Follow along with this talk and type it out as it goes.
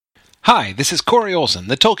Hi, this is Corey Olson,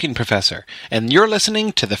 the Tolkien Professor, and you're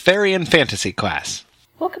listening to the Fairy and Fantasy class.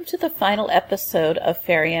 Welcome to the final episode of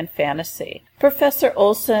Fairy and Fantasy. Professor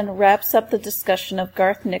Olson wraps up the discussion of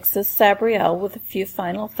Garth Nix's Sabriel with a few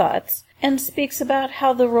final thoughts and speaks about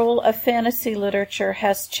how the role of fantasy literature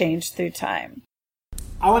has changed through time.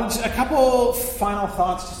 I want a couple final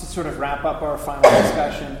thoughts just to sort of wrap up our final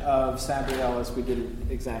discussion of Sabriel, as we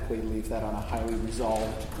didn't exactly leave that on a highly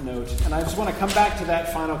resolved note. And I just want to come back to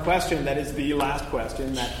that final question that is the last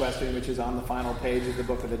question, that question which is on the final page of the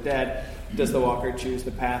Book of the Dead. Does the walker choose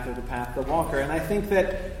the path or the path the walker? And I think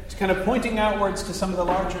that it's kind of pointing outwards to some of the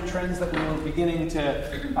larger trends that we were beginning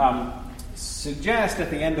to suggest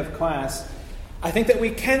at the end of class. I think that we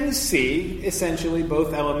can see, essentially,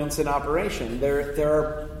 both elements in operation. There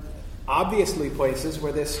are obviously places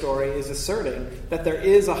where this story is asserting that there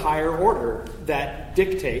is a higher order that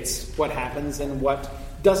dictates what happens and what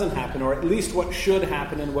doesn't happen, or at least what should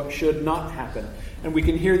happen and what should not happen. And we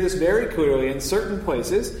can hear this very clearly in certain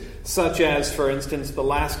places, such as, for instance, the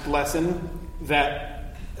last lesson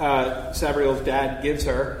that Sabriel's dad gives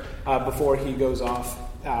her before he goes off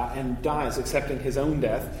and dies, accepting his own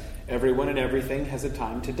death. Everyone and everything has a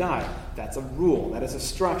time to die. That's a rule. That is a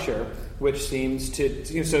structure which seems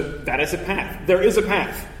to... so that is a path. There is a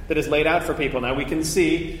path that is laid out for people. Now we can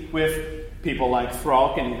see with people like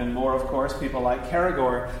Thralk, and even more, of course, people like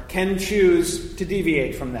Caragor, can choose to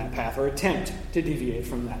deviate from that path, or attempt to deviate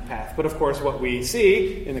from that path. But of course what we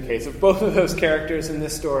see, in the case of both of those characters in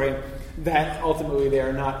this story, that ultimately they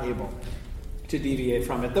are not able to deviate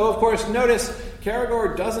from it. Though, of course, notice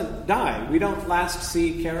Caragor doesn't die. We don't last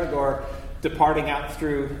see Caragor departing out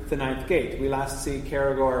through the Ninth Gate. We last see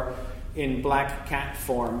Caragor in black cat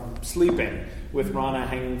form, sleeping, with Rana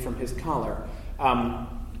hanging from his collar.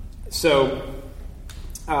 So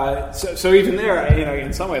even there,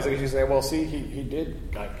 in some ways, I guess you say, well, see, he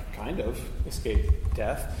did kind of escape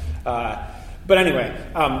death. But anyway,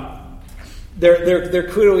 there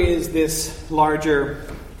clearly is this larger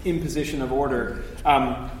imposition of order.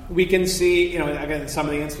 We can see, again, some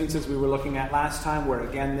of the instances we were looking at last time where,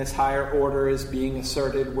 again, this higher order is being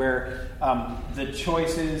asserted, where the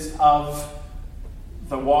choices of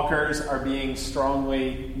the walkers are being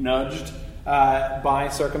strongly nudged by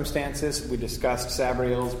circumstances. We discussed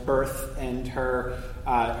Sabriel's birth and her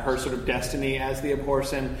sort of destiny as the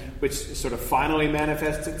Abhorsen, which sort of finally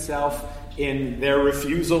manifests itself in their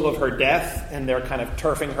refusal of her death and their kind of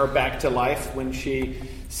turfing her back to life when she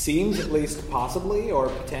seems, at least possibly or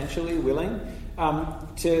potentially, willing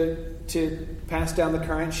to pass down the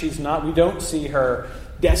current. She's not. We don't see her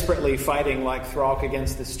desperately fighting like Thralk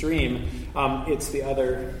against the stream. It's the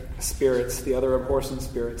other spirits, the other Abhorsen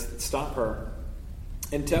spirits, that stop her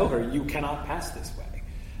and tell her, "You cannot pass this way.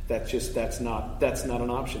 That's not an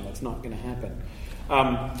option. That's not going to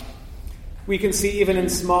happen." We can see even in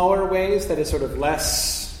smaller ways, that is sort of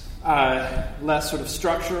less sort of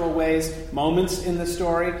structural ways, moments in the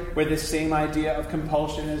story where this same idea of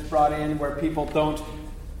compulsion is brought in, where people don't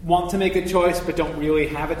want to make a choice but don't really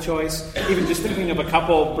have a choice. Even just thinking of a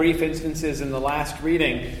couple brief instances in the last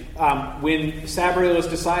reading, when Sabriel is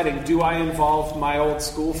deciding, do I involve my old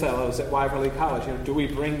schoolfellows at Wyverley College? Do we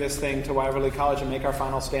bring this thing to Wyverley College and make our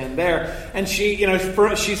final stand there? And she,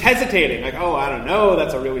 she's hesitating, like, oh, I don't know,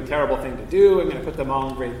 that's a really terrible thing to do. I'm going to put them all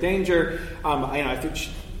in great danger. I think,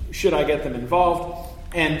 should I get them involved?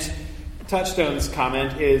 And Touchstone's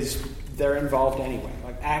comment is, they're involved anyway.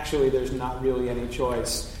 Actually, there's not really any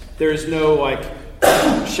choice. There's no,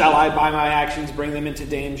 shall I, by my actions, bring them into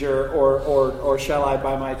danger, or shall I,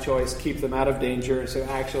 by my choice, keep them out of danger? So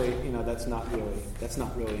actually, that's not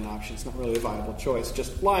really an option. It's not really a viable choice.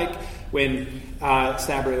 Just like when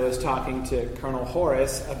Sabriel is talking to Colonel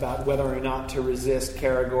Horace about whether or not to resist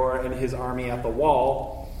Caragor and his army at the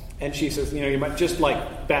wall, and she says, you might just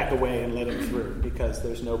back away and let him through, because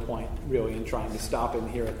there's no point really in trying to stop him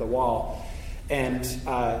here at the wall. And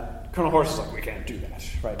Colonel Horace is like, we can't do that,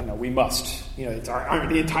 right? We must. It's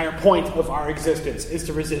the entire point of our existence is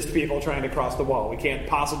to resist people trying to cross the wall. We can't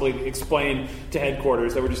possibly explain to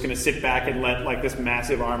headquarters that we're just going to sit back and let this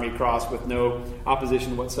massive army cross with no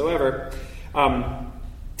opposition whatsoever.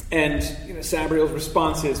 And Sabriel's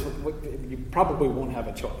response is, you probably won't have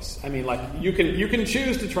a choice. I mean, you can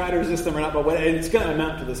choose to try to resist them or not, but it's going to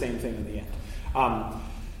amount to the same thing in the end.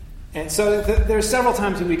 And so there's several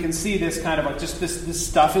times when we can see this kind of just this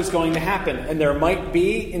stuff is going to happen, and there might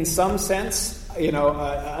be, in some sense,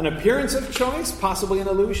 an appearance of choice, possibly an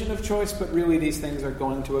illusion of choice, but really these things are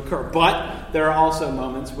going to occur. But there are also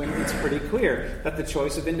moments when it's pretty clear that the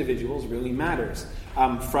choice of individuals really matters.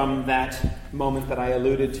 From that moment that I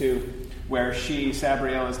alluded to where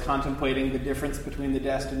Sabriel, is contemplating the difference between the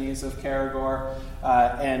destinies of Caragor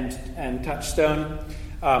and Touchstone.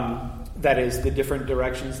 That is, the different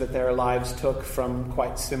directions that their lives took from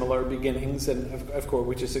quite similar beginnings, and of course,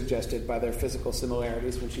 which is suggested by their physical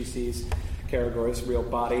similarities when she sees Caragor's real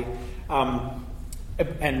body.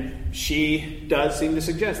 And she does seem to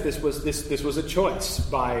suggest this was a choice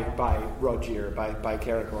by Rogier, by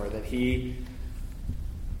Caragor, that he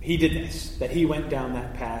did this, that he went down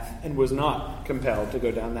that path and was not compelled to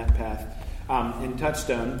go down that path. And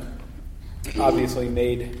Touchstone obviously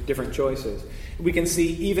made different choices. We can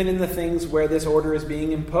see even in the things where this order is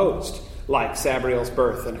being imposed, like Sabriel's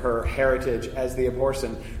birth and her heritage as the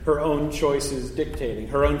Abhorsen, her own choices dictating,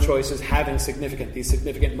 her own choices having these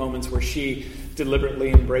significant moments where she deliberately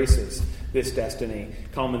embraces this destiny,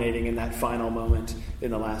 culminating in that final moment in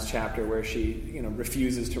the last chapter where she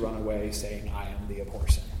refuses to run away, saying, "I am the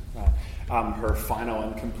Abhorsen." Her final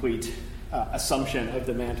and complete assumption of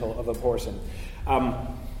the mantle of Abhorsen.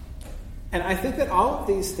 And I think that all of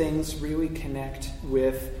these things really connect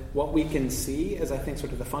with what we can see as, I think,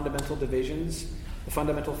 sort of the fundamental divisions, the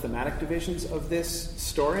fundamental thematic divisions of this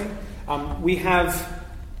story. We have,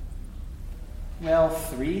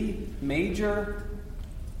 three major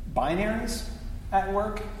binaries at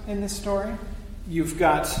work in this story. You've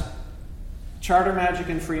got charter magic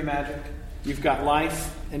and free magic. You've got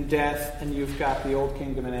life and death, and you've got the Old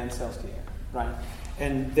Kingdom and Ancelstier, right?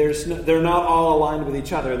 And they're not all aligned with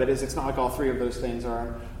each other. That is, it's not like all three of those things are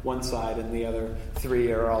on one side and the other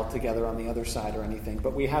three are all together on the other side or anything.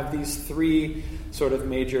 But we have these three sort of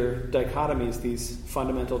major dichotomies, these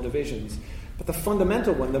fundamental divisions. But the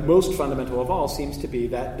fundamental one, the most fundamental of all, seems to be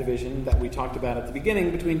that division that we talked about at the beginning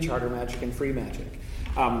between charter magic and free magic.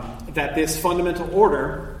 That this fundamental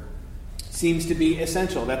order seems to be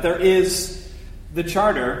essential. That there is the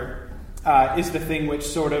charter is the thing which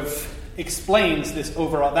sort of explains this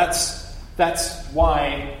overall. That's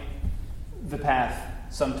why the path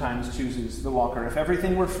sometimes chooses the walker. If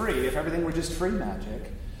everything were free, if everything were just free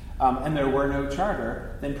magic, and there were no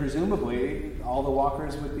charter, then presumably all the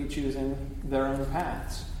walkers would be choosing their own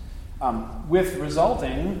paths, with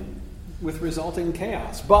resulting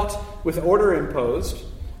chaos. But with order imposed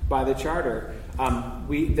by the charter,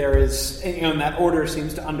 there is, and that order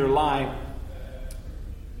seems to underlie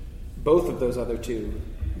both of those other two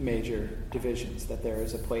major divisions, that there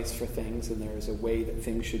is a place for things and there is a way that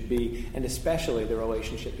things should be, and especially the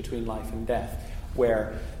relationship between life and death,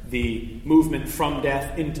 where the movement from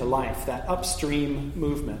death into life, that upstream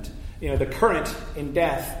movement, the current in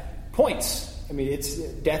death points. I mean,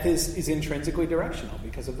 death is intrinsically directional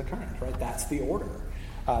because of the current, right? That's the order.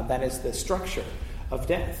 That is the structure of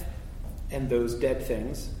death. And those dead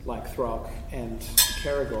things, like Throck and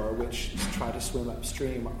Caragor, which try to swim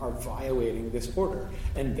upstream, are violating this order.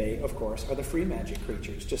 And they, of course, are the free magic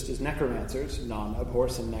creatures, just as necromancers,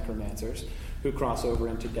 non-Abhorsen necromancers, who cross over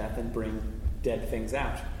into death and bring dead things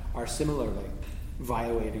out, are similarly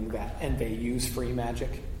violating that. And they use free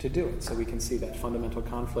magic to do it. So we can see that fundamental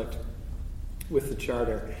conflict with the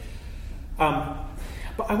charter.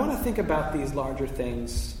 But I want to think about these larger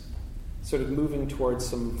things, sort of moving towards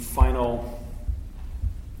some final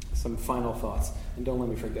thoughts. And don't let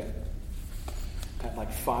me forget, at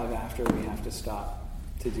like 5 after, we have to stop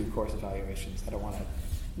to do course evaluations. I don't want to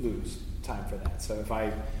lose time for that. So if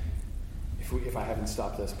I haven't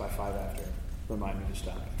stopped this by 5 after, remind me to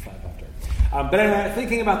stop at 5 after. But anyway,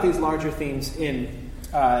 thinking about these larger themes in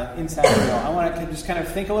Sabriel, I want to just kind of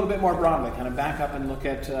think a little bit more broadly, kind of back up and look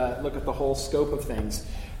at the whole scope of things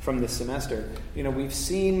from this semester. We've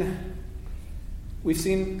seen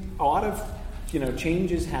a lot of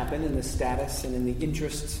changes happen in the status and in the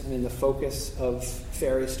interests and in the focus of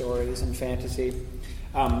fairy stories and fantasy.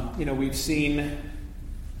 We've seen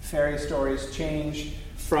fairy stories change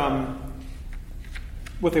from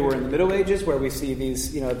what they were in the Middle Ages, where we see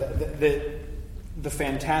these, the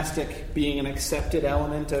fantastic being an accepted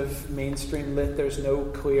element of mainstream lit. There's no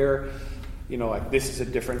clear, this is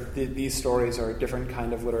these stories are a different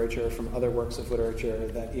kind of literature from other works of literature,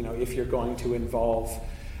 that, if you're going to involve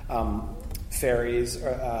fairies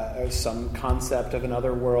or some concept of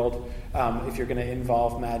another world, if you're going to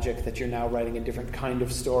involve magic, that you're now writing a different kind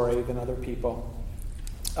of story than other people.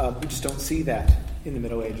 We just don't see that in the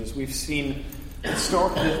Middle Ages. We've seen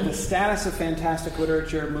the status of fantastic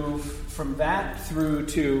literature move from that through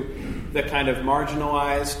to the kind of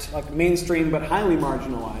marginalized, like mainstream but highly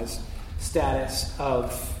marginalized status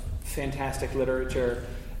of fantastic literature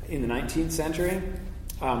in the 19th century,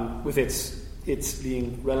 with it's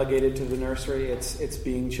being relegated to the nursery, it's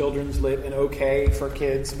being children's lit and okay for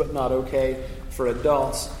kids but not okay for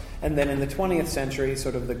adults. And then in the 20th century,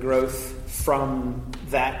 sort of the growth from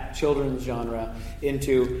that children's genre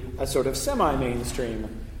into a sort of semi-mainstream,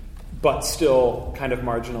 but still kind of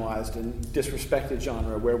marginalized and disrespected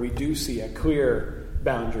genre, where we do see a clear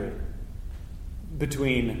boundary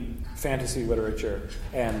between fantasy literature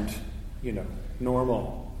and,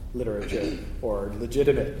 normal literature or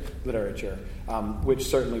legitimate literature, which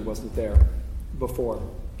certainly wasn't there before.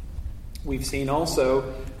 We've seen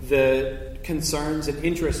also the concerns and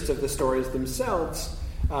interests of the stories themselves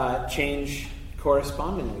change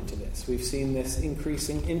correspondingly to this. We've seen this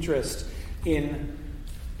increasing interest in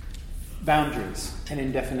boundaries and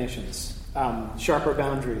in definitions, sharper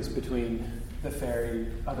boundaries between the fairy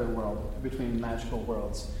otherworld, between magical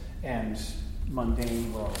worlds and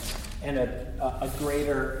mundane worlds, and a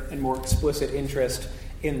greater and more explicit interest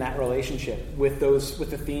in that relationship with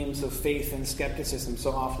the themes of faith and skepticism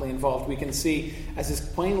so often involved. We can see, as is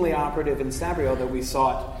plainly operative in Sabriel, that we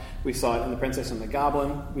saw it in The Princess and the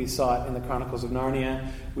Goblin, we saw it in the Chronicles of Narnia,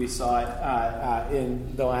 we saw it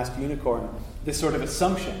in The Last Unicorn, this sort of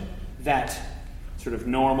assumption that sort of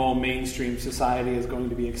normal mainstream society is going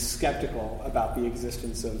to be skeptical about the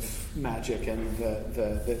existence of magic and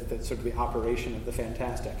the sort of the operation of the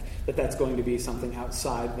fantastic, that's going to be something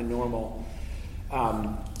outside the normal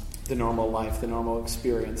life, the normal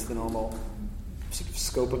experience, the normal sort of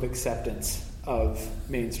scope of acceptance of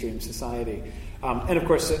mainstream society. And of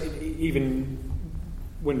course, even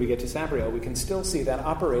when we get to Sabriel, we can still see that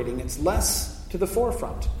operating. It's less to the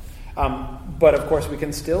forefront. But of course, we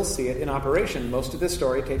can still see it in operation. Most of this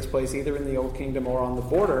story takes place either in the Old Kingdom or on the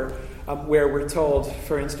border, where we're told,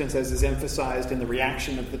 for instance, as is emphasized in the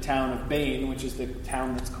reaction of the town of Bane, which is the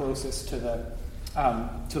town that's closest to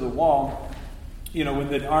the wall. When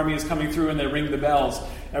the army is coming through and they ring the bells,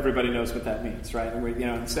 everybody knows what that means, right? And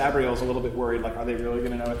and Sabriel's a little bit worried, like, are they really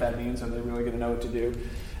going to know what that means? Are they really going to know what to do?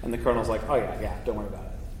 And the colonel's like, oh yeah, don't worry about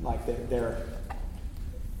it. Like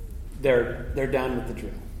they're down with the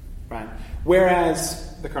drill, right?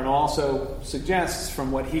 Whereas the colonel also suggests,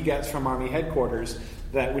 from what he gets from army headquarters,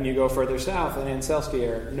 that when you go further south in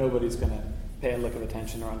Ancelstier, nobody's going to pay a lick of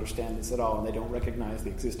attention or understand this at all, and they don't recognize the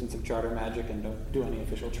existence of charter magic and don't do any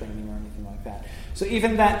official training or anything like that. So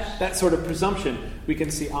even that sort of presumption we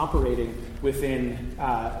can see operating within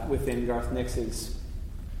Garth Nix's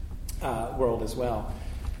world as well.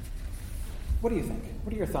 What do you think?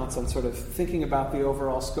 What are your thoughts on sort of thinking about the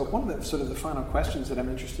overall scope? One of the sort of the final questions that I'm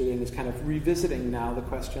interested in is kind of revisiting now the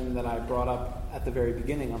question that I brought up at the very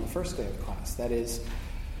beginning on the first day of class. That is,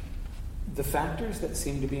 the factors that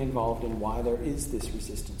seem to be involved in why there is this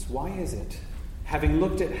resistance. Why is it, having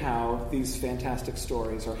looked at how these fantastic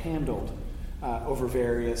stories are handled over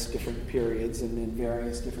various different periods and in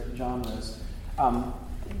various different genres,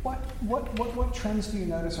 what trends do you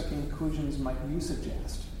notice or conclusions might you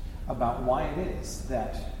suggest about why it is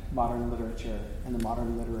that modern literature and the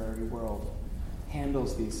modern literary world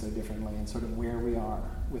handles these so differently, and sort of where we are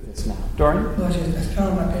with this now? Dorian? Well, actually, that's kind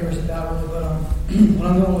of my papers about it, but what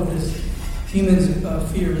I'm going with is humans'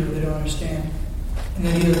 fears that they don't understand. And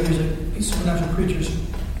then either there's a supernatural creatures,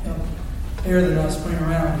 bigger than us running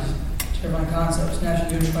around, just terrifying concepts.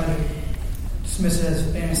 Naturally, you try to dismiss it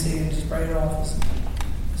as fantasy and just write it off as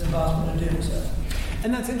it's impossible to do. So.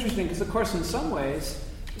 And that's interesting because, of course, in some ways,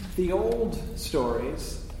 the old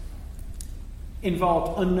stories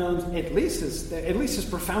involved unknowns at least as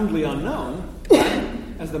profoundly unknown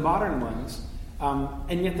as the modern ones.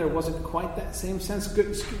 And yet there wasn't quite that same sense.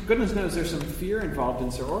 Goodness knows there's some fear involved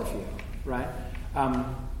in Sir Orfeo, right?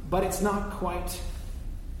 But it's not quite,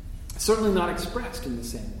 certainly not expressed in the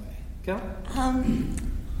same way. Kelly?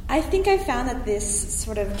 I think I found that this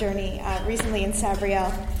sort of journey recently in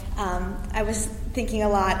Sabriel, I was thinking a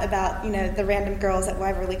lot about, the random girls at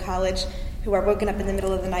Waverly College who are woken up in the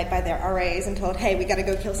middle of the night by their RAs and told, hey, we got to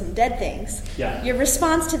go kill some dead things. Yeah. Your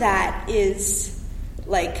response to that is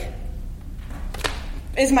like,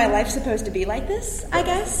 is my life supposed to be like this, I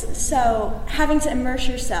guess? So having to immerse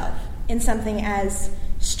yourself in something as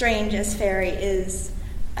strange as fairy is,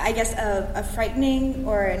 I guess, a frightening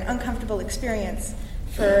or an uncomfortable experience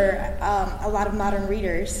for a lot of modern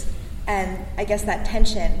readers. And I guess that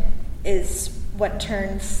tension is what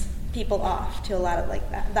turns people off to a lot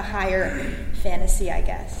of the higher fantasy, I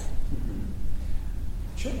guess.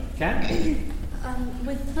 Sure. Kat?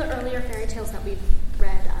 With the earlier fairy tales that we've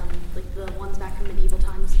read, like the ones back from medieval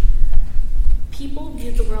times, people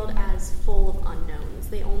viewed the world as full of unknowns.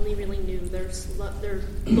 They only really knew their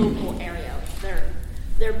local area,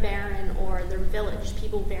 their baron or their village.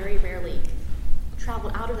 People very rarely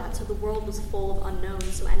traveled out of that, so the world was full of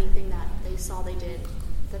unknowns. So anything that they saw, they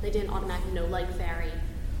didn't automatically know, like fairy,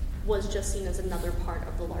 was just seen as another part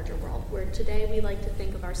of the larger world, where today we like to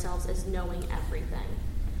think of ourselves as knowing everything.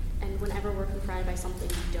 And whenever we're confronted by something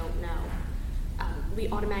we don't know, we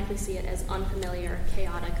automatically see it as unfamiliar,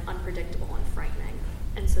 chaotic, unpredictable, and frightening.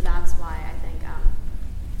 And so that's why I think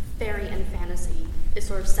fairy and fantasy is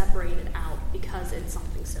sort of separated out, because it's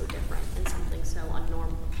something so different and something so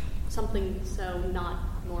unnormal, something so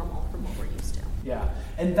not normal from what we're used to. Yeah,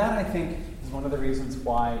 and that, I think, is one of the reasons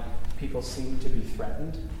why people seem to be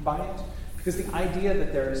threatened by it, because the idea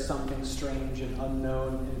that there is something strange and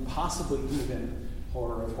unknown and possibly even,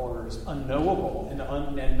 horror of horrors, unknowable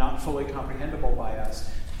and not fully comprehensible by us,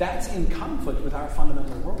 that's in conflict with our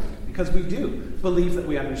fundamental worldview, because we do believe that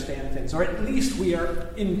we understand things, or at least we are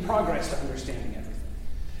in progress to understanding everything.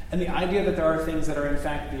 And the idea that there are things that are in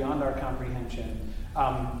fact beyond our comprehension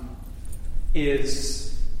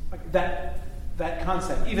is like that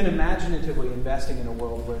concept, even imaginatively investing in a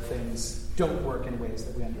world where things don't work in ways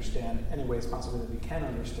that we understand, in ways possibly that we can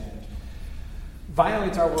understand,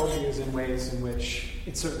 violates our worldviews in ways in which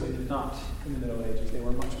it certainly did not in the Middle Ages. They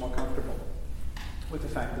were much more comfortable with the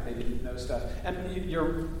fact that they didn't know stuff. And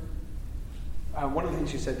one of the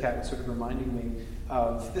things you said, Kat, was sort of reminding me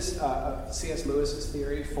of this C.S. Lewis's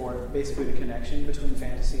theory for basically the connection between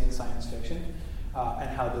fantasy and science fiction, and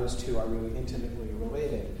how those two are really intimately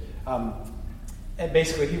related. And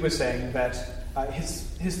basically he was saying that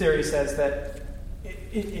his theory says that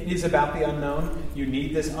it is about the unknown. You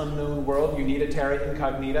need this unknown world. You need a terra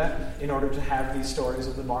incognita in order to have these stories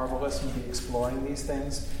of the marvelous and be exploring these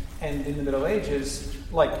things. And in the Middle Ages,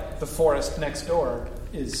 like the forest next door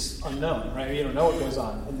is unknown, right? You don't know what goes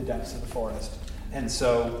on in the depths of the forest. And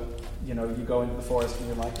so, you go into the forest and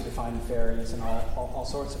you're likely to find fairies and all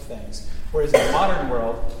sorts of things. Whereas in the modern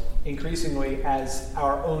world, increasingly, as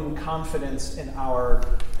our own confidence in our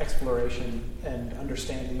exploration and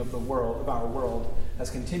understanding of our world has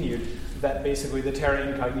continued, that basically the terra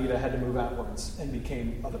incognita had to move outwards and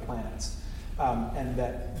became other planets. And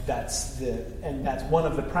that's one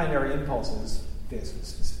of the primary impulses,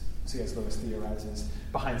 C.S. Lewis theorizes,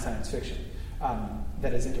 behind science fiction.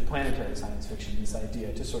 That is interplanetary science fiction, this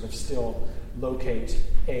idea to sort of still locate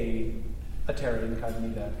a terra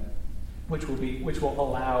incognita, which will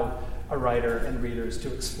allow a writer and readers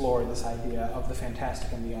to explore this idea of the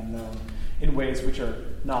fantastic and the unknown in ways which are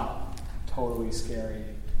not totally scary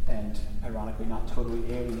and, ironically, not totally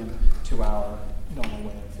alien to our normal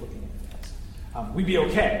way of looking at things. We'd be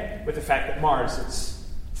okay with the fact that Mars is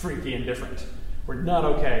freaky and different. We're not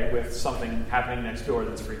okay with something happening next door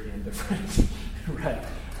that's freaky and different. Right.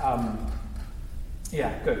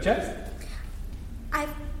 Yeah, good. Jeff? I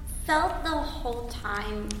felt the whole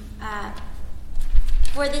time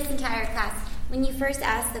for this entire class, when you first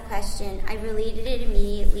asked the question, I related it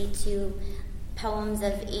immediately to poems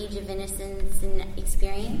of Age of Innocence and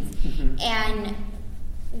Experience. Mm-hmm. And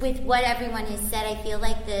with what everyone has said, I feel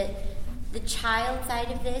like the child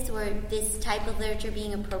side of this, or this type of literature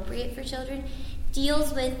being appropriate for children,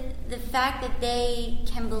 deals with the fact that they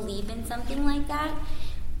can believe in something like that.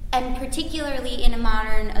 And particularly in a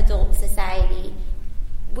modern adult society,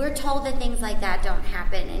 we're told that things like that don't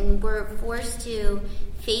happen, and we're forced to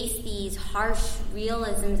face these harsh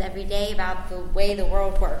realisms every day about the way the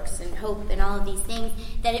world works and hope and all of these things,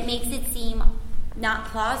 that it makes it seem not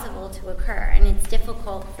plausible to occur. And it's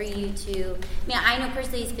difficult for you to, I know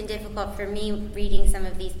personally it's been difficult for me reading some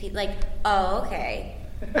of these people, like, oh, okay.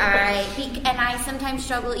 And I sometimes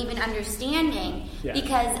struggle even understanding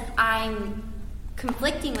because I'm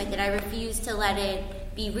conflicting with it. I refuse to let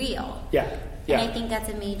it be real. Yeah. And I think that's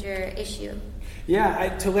a major issue.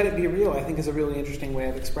 Yeah, to let it be real, I think, is a really interesting way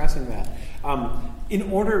of expressing that.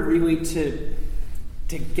 In order really to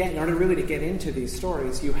get into these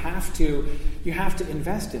stories, you have to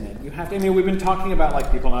invest in it. You have to. We've been talking about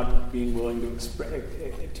like people not being willing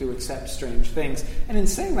to accept strange things, and in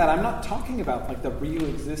saying that, I'm not talking about like the real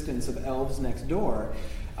existence of elves next door.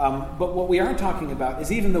 But what we are talking about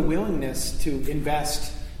is even the willingness to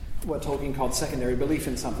invest what Tolkien called secondary belief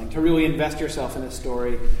in something, to really invest yourself in a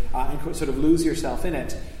story and sort of lose yourself in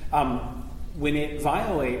it, when it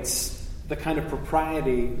violates the kind of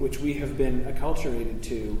propriety which we have been acculturated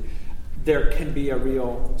to. There can be a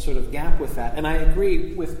real sort of gap with that. And I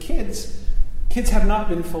agree with kids. Kids have not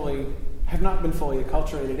been fully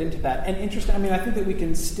acculturated into that. And interesting, I think that we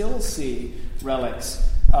can still see relics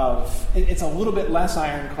of, it's a little bit less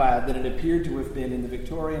ironclad than it appeared to have been in the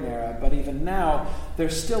Victorian era, but even now,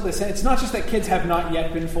 there's still this, it's not just that kids have not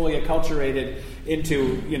yet been fully acculturated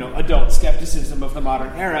into, adult skepticism of the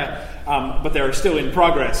modern era, but they're still in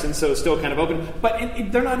progress, and so still kind of open, but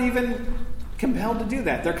they're not even compelled to do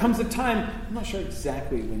that. There comes a time, I'm not sure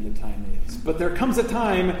exactly when the time is, but there comes a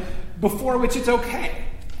time before which it's okay.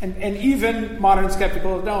 And even modern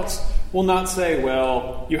skeptical adults will not say,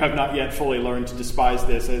 well, you have not yet fully learned to despise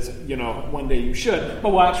this, as, one day you should,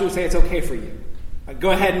 but will actually say it's okay for you.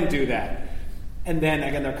 Go ahead and do that. And then,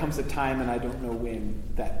 again, there comes a time, and I don't know when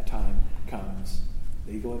that time comes.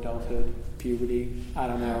 Legal adulthood, puberty, I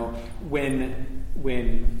don't know,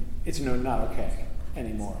 when it's not okay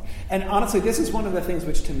anymore. And honestly, this is one of the things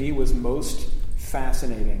which to me was most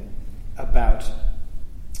fascinating about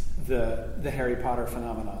the Harry Potter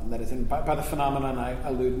phenomenon. That is, and by the phenomenon I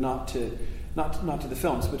allude not to the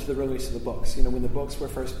films, but to the release of the books. When the books were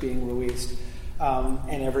first being released,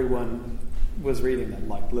 and everyone was reading them,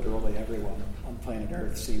 like literally everyone on planet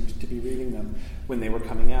Earth seemed to be reading them when they were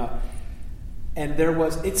coming out. And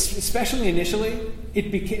it's especially initially, it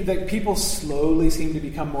became like people slowly seemed to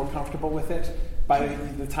become more comfortable with it. By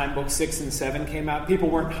the time books 6 and 7 came out, people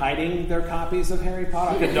weren't hiding their copies of Harry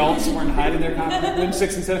Potter. Adults weren't hiding their copies of when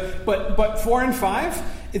 6 and 7. But 4 and 5,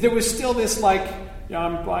 there was still this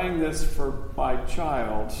I'm buying this for my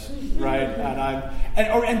child, right?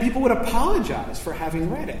 And people would apologize for having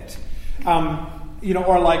read it.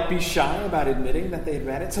 Or be shy about admitting that they had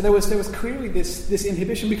read it. So there was clearly this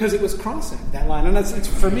inhibition because it was crossing that line. And it's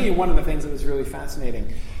for me one of the things that was really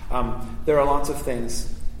fascinating. There are lots of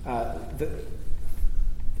things.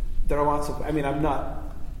 There are lots of. I'm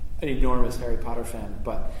not an enormous Harry Potter fan,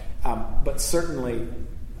 but certainly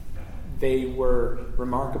they were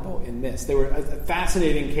remarkable in this. They were a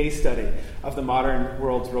fascinating case study of the modern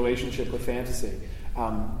world's relationship with fantasy.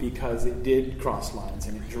 Because it did cross lines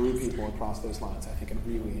and it drew people across those lines, I think, in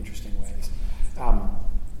really interesting ways.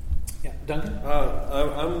 Duncan?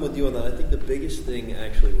 I'm with you on that. I think the biggest thing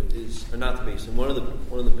actually is, or not the biggest, and one of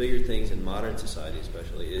the bigger things in modern society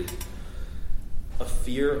especially is a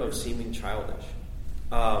fear of seeming childish.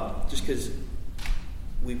 Just because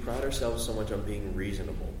we pride ourselves so much on being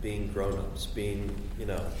reasonable, being grown-ups, being,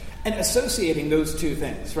 And associating those two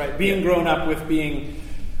things, right? Being grown up with being...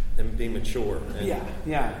 And being mature.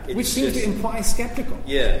 And which seems to imply skeptical.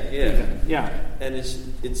 Yeah. Even. Yeah. And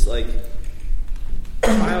it's like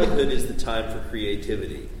childhood is the time for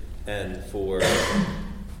creativity and for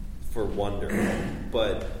wonder.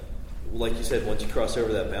 But like you said, once you cross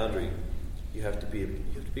over that boundary, you have to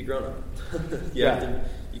be grown up.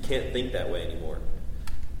 You can't think that way anymore.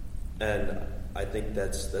 And I think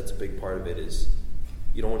that's a big part of it is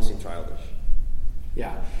you don't want to seem childish.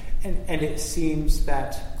 Yeah. And it seems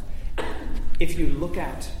that if you look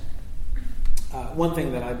at one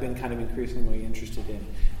thing that I've been kind of increasingly interested in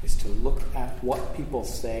is to look at what people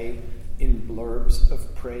say in blurbs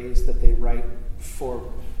of praise that they write for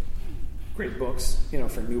great books,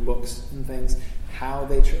 for new books and things, how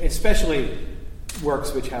they, especially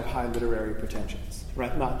works which have high literary pretensions,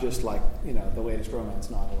 right? Not just like, the latest romance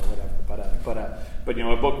novel or whatever, but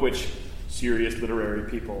a book which serious literary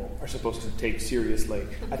people are supposed to take seriously.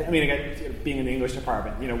 Again, being in the English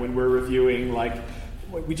department, when we're reviewing,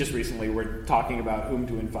 we just recently were talking about whom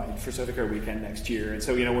to invite for Sotheby's weekend next year, and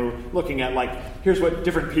so we're looking at here's what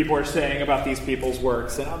different people are saying about these people's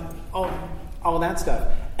works and all of that stuff.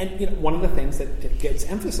 And one of the things that gets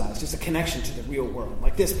emphasized is a connection to the real world.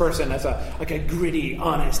 Like this person has a gritty,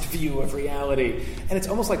 honest view of reality, and it's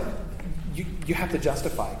almost like you have to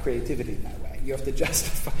justify creativity that way. You have to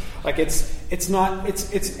justify, it's not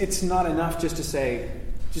enough just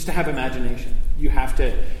to have imagination. You have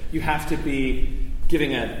to be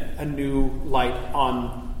giving a new light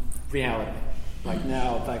on reality.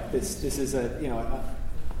 This is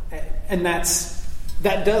and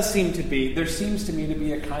that does seem to be, there seems to me to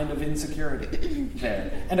be a kind of insecurity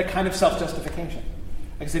there and a kind of self-justification.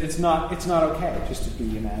 Like I said, it's not okay just to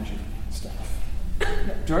be imagining stuff.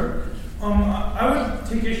 Jordan? I would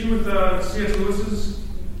take issue with C.S. Lewis's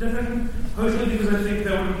definition, partially because I think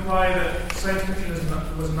that would imply that science fiction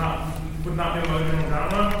would not be my general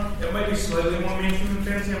genre. It might be slightly more mainstream than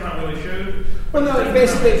fantasy, I'm not really sure. Well, no,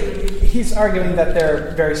 basically, he's arguing that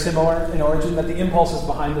they're very similar in origin, that the impulses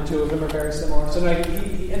behind the two of them are very similar. So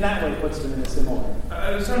he in that way, puts them in a similar.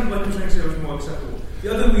 It sounded like you're trying to say it was more acceptable.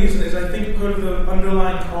 The other reason is I think part of the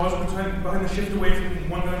underlying cause behind the shift away from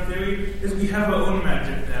one-gun theory is we have our own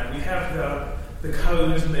magic now. We have the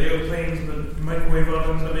colors and the airplanes and the microwave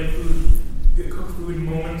ovens that make cook food in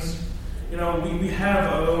moments. We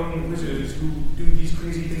have our own wizards who do these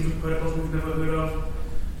crazy things with particles we've never heard of,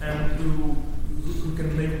 and who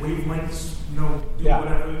can make wavelengths, do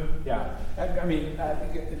whatever. Yeah.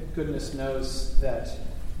 Goodness knows that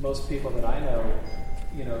most people that I know,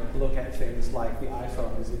 look at things like the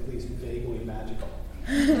iPhone as at least vaguely magical.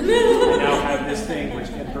 I now have this thing which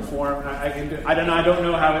can perform. I don't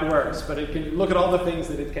know how it works, but it can look at all the things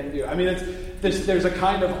that it can do. I mean, there's a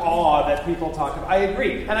kind of awe that people talk about. I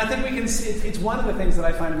agree, and I think we can see it's one of the things that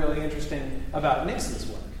I find really interesting about Nixon's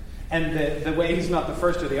work, and the way he's not the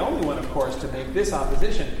first or the only one, of course, to make this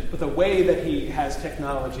opposition, but the way that he has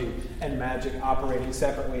technology and magic operating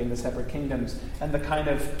separately in the separate kingdoms, and the kind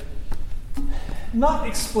of not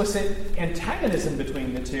explicit antagonism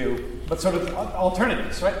between the two, but sort of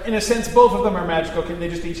alternatives, right? In a sense, both of them are magical. They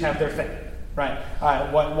just each have their thing, right?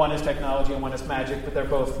 One is technology and one is magic, but they're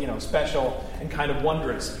both, special and kind of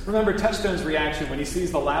wondrous. Remember Touchstone's reaction when he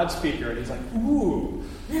sees the loudspeaker, and he's like, "Ooh,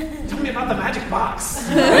 tell me about the magic box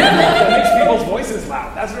that makes people's voices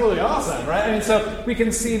loud. That's really awesome, right?" I mean, so we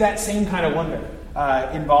can see that same kind of wonder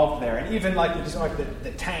involved there, and even like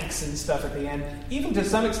the tanks and stuff at the end, even to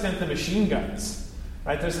some extent the machine guns,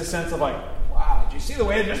 right? There's a sense of like, wow, did you see the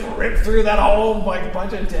way it just ripped through that whole like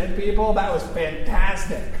bunch of dead people? That was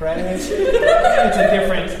fantastic, right? There's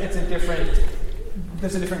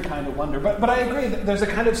a different kind of wonder, but I agree that there's a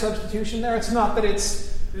kind of substitution there. It's not that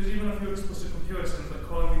it's. There's even a few explicit comparisons, like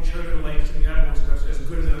calling the children lakes and the animals as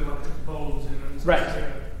good as electric bulbs.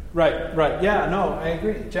 Right. Yeah, no, I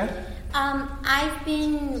agree. Jeff? I've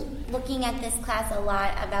been looking at this class a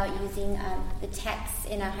lot about using the text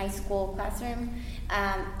in a high school classroom.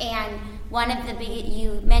 And one of the big,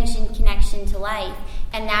 you mentioned connection to life,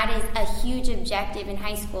 and that is a huge objective in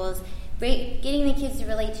high schools, getting the kids to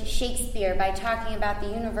relate to Shakespeare by talking about the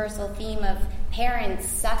universal theme of parents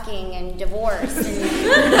sucking and divorce.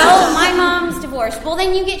 And, oh, my mom's divorced. Well,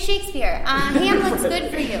 then you get Shakespeare. Hamlet's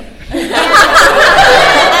good for you.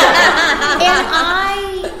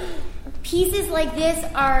 Pieces like this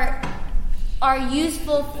are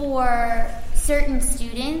useful for certain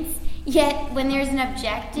students, yet when there's an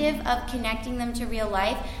objective of connecting them to real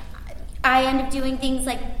life, I end up doing things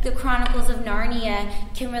like the Chronicles of Narnia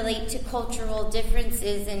can relate to cultural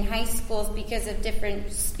differences in high schools because of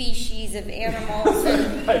different species of animals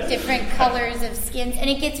and different colors of skins, and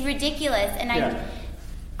it gets ridiculous. And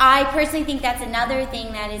I personally think that's another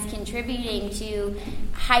thing that is contributing to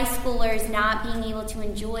high schoolers not being able to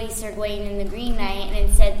enjoy Sir Gawain and the Green Knight, and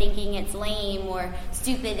instead thinking it's lame or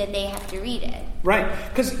stupid that they have to read it. Right,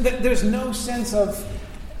 because there's no sense of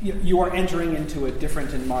you are entering into a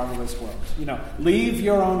different and marvelous world. Leave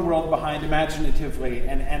your own world behind imaginatively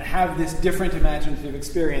and have this different imaginative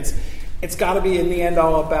experience. It's got to be, in the end,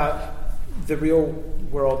 all about the real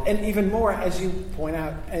world. And even more, as you point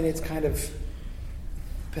out, and it's kind of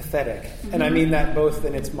pathetic. Mm-hmm. And I mean that both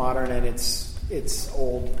in its modern and its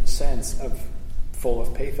old sense of full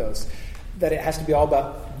of pathos, that it has to be all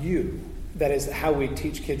about you. That is how we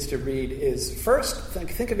teach kids to read is first,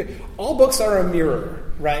 think of it, all books are a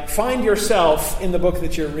mirror, right? Find yourself in the book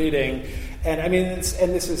that you're reading. And I mean, this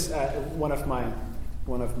is one of my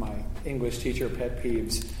English teacher pet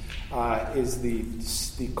peeves, is the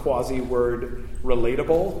quasi-word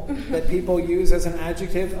relatable that people use as an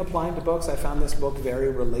adjective applying to books. I found this book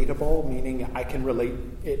very relatable, meaning I can relate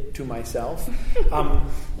it to myself,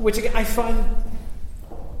 which again, I find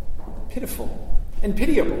pitiful and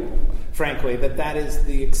pitiable, frankly, that is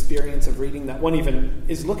the experience of reading that one even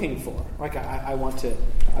is looking for. Like I want to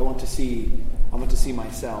see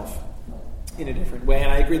myself in a different way,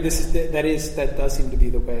 and I agree. That does seem to be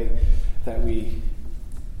the way that we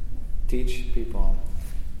teach people,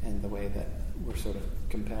 and the way that we're sort of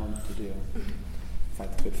compelled to do.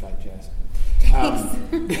 Fight the good fight, Jess.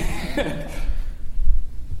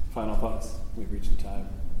 Final thoughts. We've reached the time,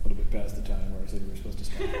 a little bit past the time where I said we were supposed to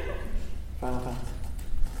stop. Final thoughts.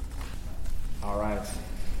 All right.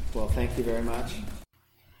 Well, thank you very much.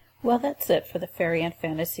 Well, that's it for the Fairy and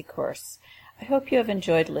Fantasy course. I hope you have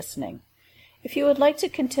enjoyed listening. If you would like to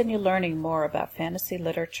continue learning more about fantasy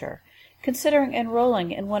literature, considering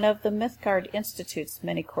enrolling in one of the Mythgard Institute's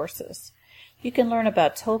many courses. You can learn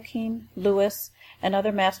about Tolkien, Lewis, and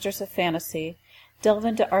other masters of fantasy, delve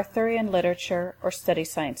into Arthurian literature, or study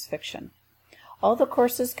science fiction. All the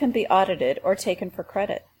courses can be audited or taken for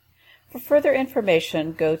credit. For further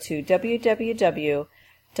information, go to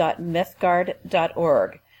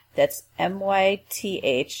www.mythgard.org. That's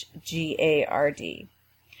MYTHGARD.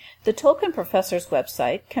 The Tolkien Professor's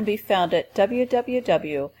website can be found at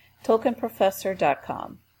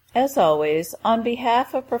www.tolkienprofessor.com. As always, on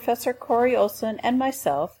behalf of Professor Corey Olsen and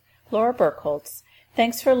myself, Laura Burkholtz,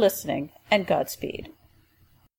 thanks for listening and Godspeed.